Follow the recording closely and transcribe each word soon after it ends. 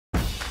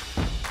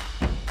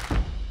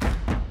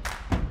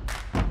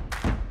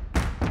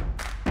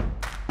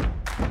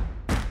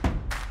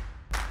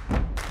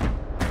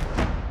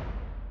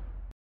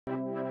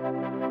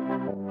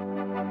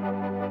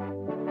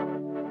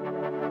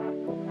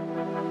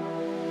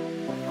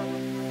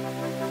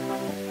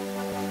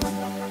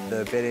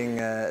the betting,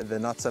 the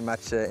not so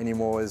much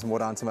anymore, is more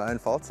down to my own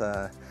fault.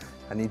 I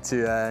need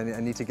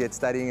to get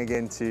studying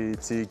again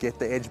to get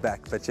the edge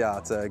back. But yeah,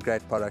 it's a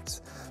great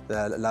product.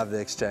 I love the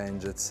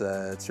exchange. It's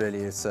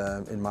really,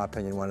 in my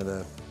opinion, one of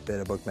the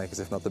better bookmakers,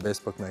 if not the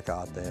best bookmaker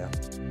out there.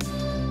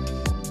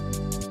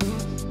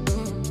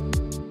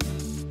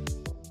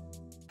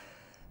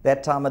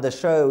 That time of the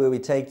show where we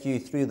take you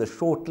through the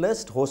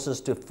shortlist,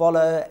 horses to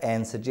follow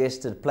and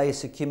suggested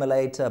place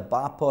accumulator,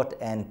 buy pot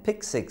and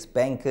pick six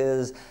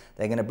bankers.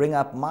 They're going to bring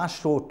up my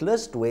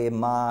shortlist where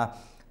my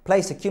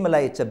place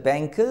accumulator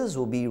bankers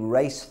will be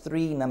race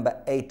 3,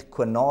 number 8,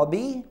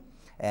 Quinabi,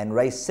 and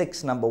race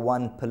 6, number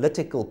 1,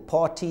 Political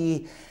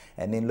Party.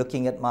 And then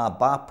looking at my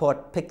buy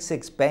pot, pick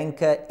six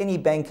banker, any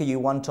banker you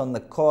want on the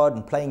card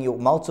and playing your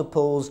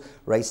multiples,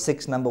 race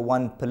 6, number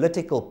 1,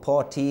 Political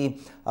Party.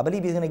 I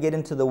believe he's going to get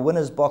into the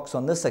winner's box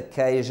on this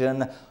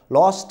occasion.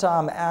 Last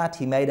time out,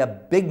 he made a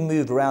big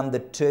move around the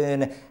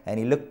turn and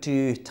he looked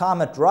to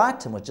time it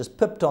right and was just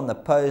pipped on the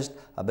post.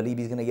 I believe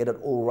he's going to get it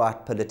all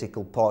right,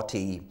 Political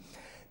Party.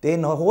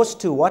 Then a horse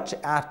to watch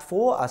out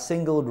for, I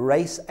singled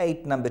race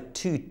 8, number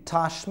 2,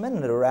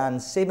 Tashman, at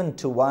around 7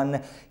 to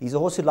 1. He's a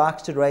horse who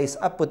likes to race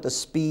up with the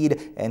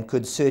speed and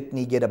could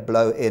certainly get a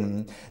blow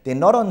in. They're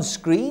not on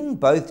screen.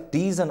 Both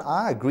Dees and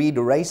I agreed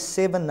race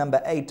 7,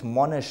 number 8,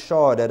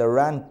 Monashard, at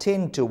around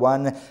 10 to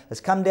 1. Has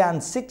come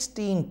down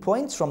 16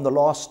 points from the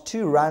last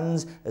 2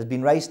 runs. Has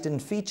been raced in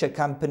feature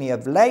company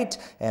of late.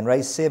 And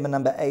race 7,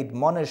 number 8,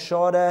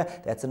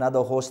 Monashard, that's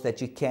another horse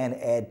that you can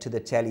add to the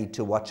tally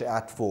to watch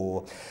out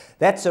for.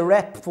 That's a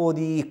wrap for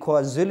the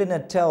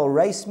KwaZulu-Natal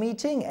race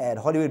meeting at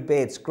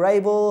Hollywoodbets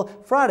Greyville.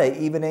 Friday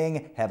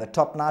evening, have a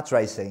top night's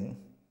racing.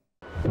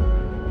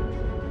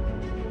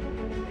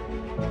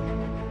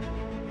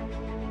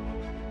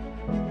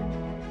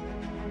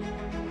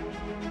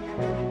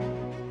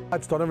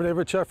 It's Donovan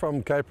Everett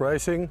from Cape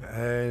Racing,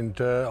 and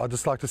I'd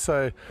just like to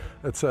say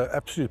it's an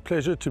absolute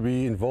pleasure to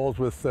be involved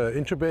with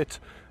Intrabet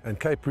and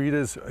Cape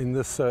Breeders in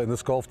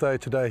this golf day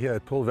today here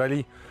at Pearl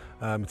Valley.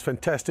 It's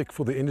fantastic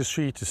for the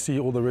industry to see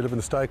all the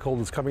relevant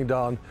stakeholders coming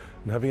down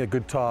and having a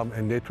good time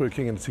and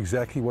networking, and it's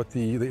exactly what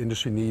the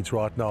industry needs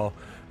right now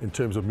in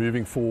terms of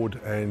moving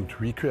forward and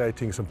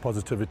recreating some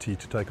positivity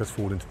to take us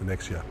forward into the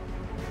next year.